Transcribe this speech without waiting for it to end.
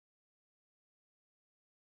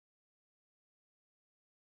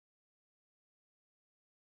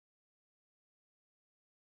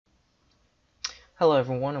Hello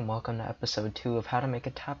everyone and welcome to episode 2 of how to make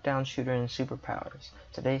a top-down shooter in Superpowers.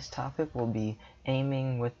 Today's topic will be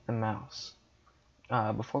aiming with the mouse.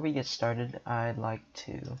 Before we get started, I'd like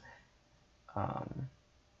to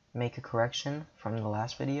make a correction from the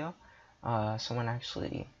last video. Someone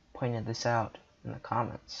actually pointed this out in the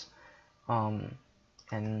comments. And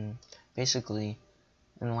basically,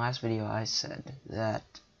 in the last video I said that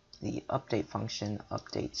the update function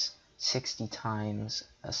updates 60 times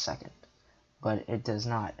a second. But it does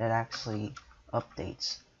not. It actually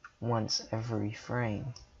updates once every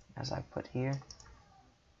frame, as I put here.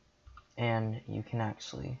 And you can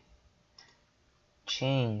actually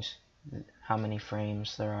change how many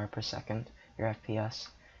frames there are per second, your FPS,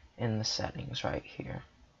 in the settings right here.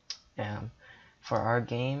 And for our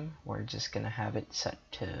game, we're just going to have it set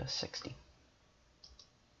to 60.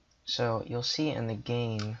 So you'll see in the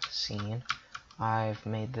game scene, I've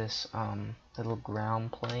made this little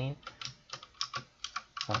ground plane.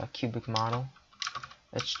 Cubic model.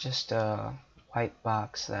 It's just a white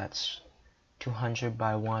box that's 200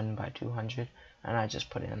 by 1 by 200, and I just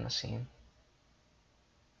put it in the scene.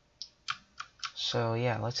 So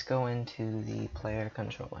yeah, let's go into the player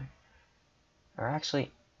controller. Or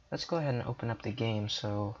actually, let's go ahead and open up the game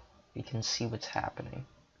so we can see what's happening,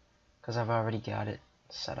 because I've already got it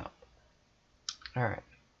set up. Alright,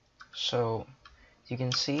 so as you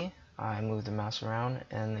can see, I move the mouse around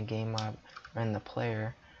and the game mob and the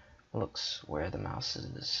player looks where the mouse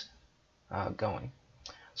is going.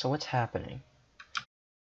 So what's happening?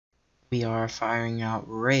 We are firing out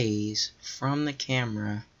rays from the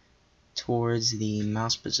camera towards the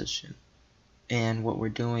mouse position. And what we're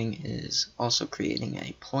doing is also creating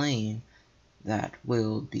a plane that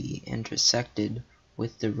will be intersected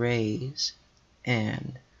with the rays,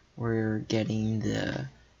 and we're getting the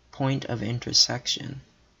point of intersection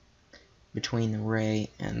between the ray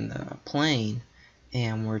and the plane,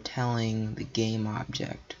 and we're telling the game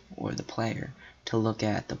object or the player to look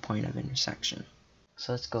at the point of intersection.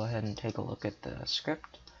 So let's go ahead and take a look at the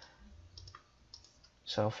script.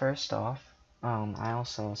 So first off, I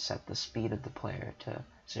also set the speed of the player to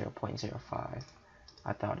 0.05.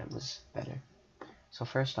 I thought it was better. So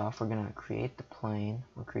first off, we're going to create the plane.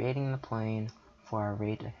 We're creating the plane for our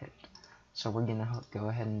ray to hit. So we're going to go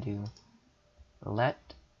ahead and do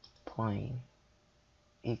let plane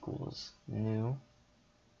equals new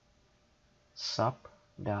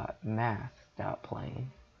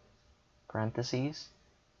sup.math.plane parentheses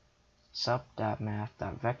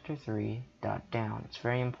sup.math.vector3.down. It's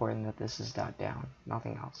very important that this is .down,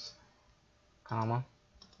 nothing else, comma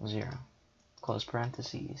 0 close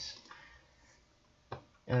parentheses.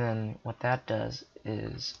 And then what that does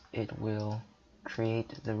is it will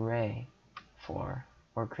create the ray for,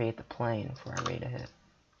 or create the plane for our ray to hit.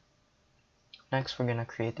 Next we're going to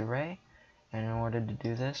create the ray, and in order to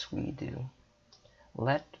do this we do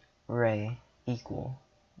let ray equal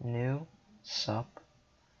new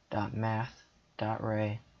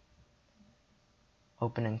sup.math.ray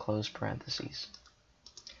open and close parentheses.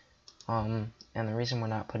 And the reason we're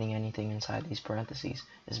not putting anything inside these parentheses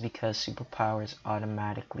is because Superpowers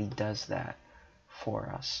automatically does that for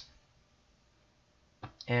us.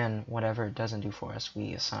 And whatever it doesn't do for us,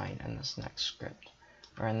 we assign in this next script,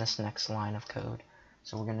 or in this next line of code.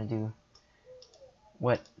 So we're going to do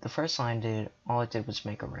what the first line did. All it did was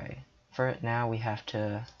make a ray. For it now, we have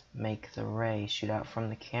to make the ray shoot out from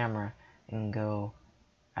the camera and go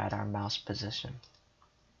at our mouse position.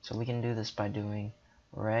 So we can do this by doing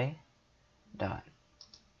ray dot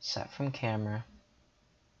set from camera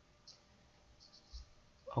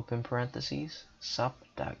open parentheses sup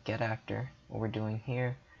dot get actor. What we're doing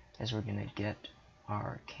here is we're going to get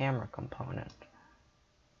our camera component,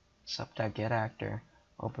 sup dot get actor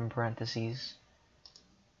open parentheses,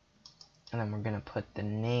 and then we're going to put the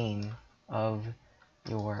name of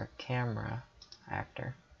your camera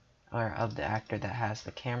actor, or of the actor that has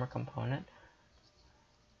the camera component.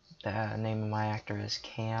 The name of my actor is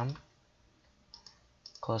cam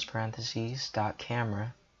close parentheses dot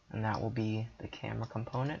camera, and that will be the camera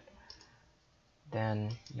component.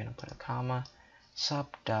 Then you're going to put a comma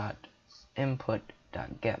sup dot input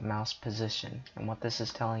dot get mouse position, and what this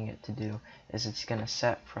is telling it to do is it's going to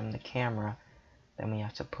set from the camera. Then we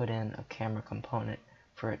have to put in a camera component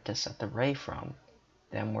for it to set the ray from.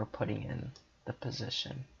 Then we're putting in the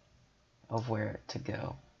position of where it to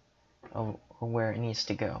go, or where it needs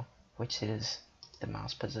to go, which is the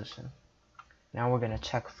mouse position. Now we're going to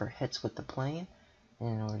check for hits with the plane, and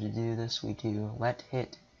in order to do this we do let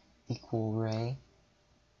hit equal ray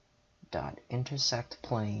dot intersect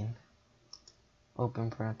plane open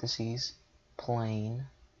parentheses plane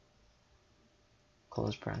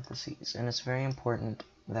close parentheses. And it's very important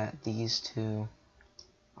that these two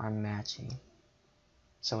are matching.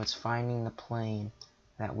 So it's finding the plane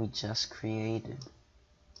that we just created.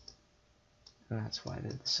 And that's why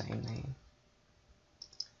they're the same name.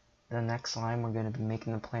 The next line, we're going to be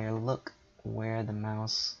making the player look where the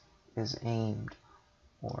mouse is aimed,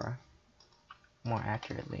 or more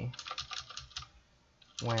accurately,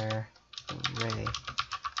 where the ray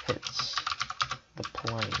hits the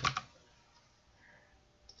plane.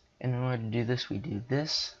 And in order to do this, we do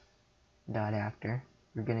this dot actor.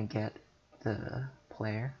 We're going to get the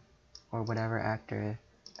player, or whatever actor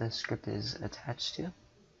the script is attached to,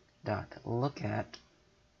 dot look at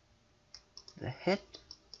the hit,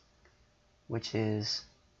 which is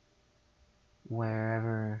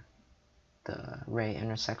wherever the ray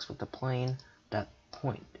intersects with the plane, dot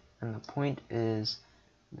point. And the point is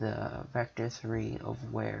the vector 3 of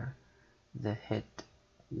where the hit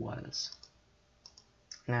was.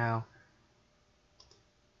 Now,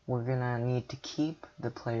 we're gonna need to keep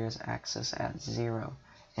the player's axis at 0.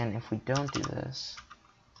 And if we don't do this,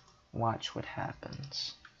 watch what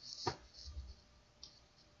happens.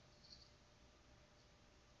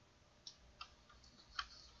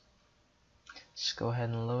 Just go ahead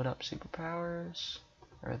and load up Superpowers,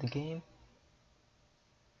 or the game.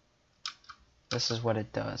 This is what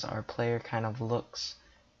it does. Our player kind of looks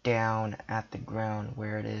down at the ground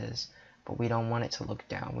where it is, but we don't want it to look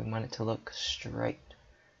down. We want it to look straight.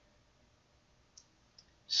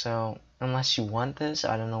 So, unless you want this,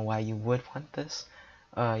 I don't know why you would want this.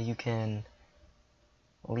 You can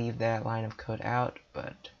leave that line of code out,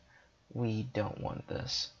 but we don't want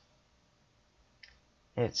this.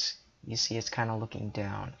 You see it's kind of looking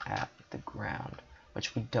down at the ground,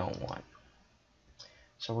 which we don't want.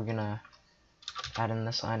 So we're gonna add in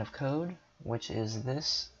this line of code, which is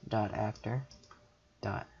this dot actor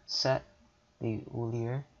dot set the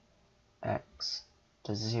Euler x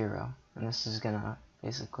to 0, and this is gonna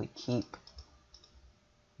basically keep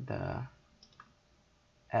the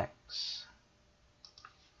x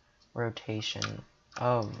rotation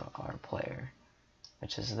of our player,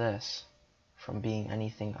 which is this, from being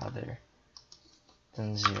anything other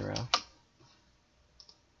than 0.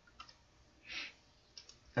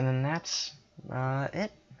 And then that's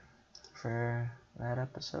it for that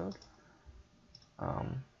episode.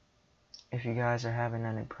 If you guys are having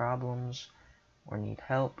any problems or need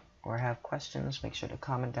help or have questions, make sure to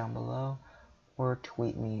comment down below or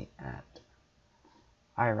tweet me at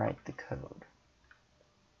iWriteTheCode.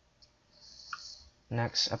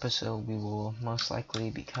 Next episode we will most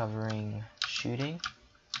likely be covering shooting,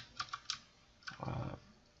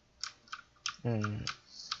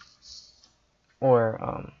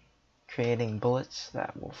 or creating bullets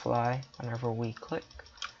that will fly whenever we click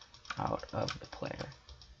out of the player.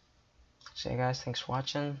 So yeah guys, thanks for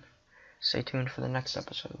watching. Stay tuned for the next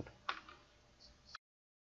episode.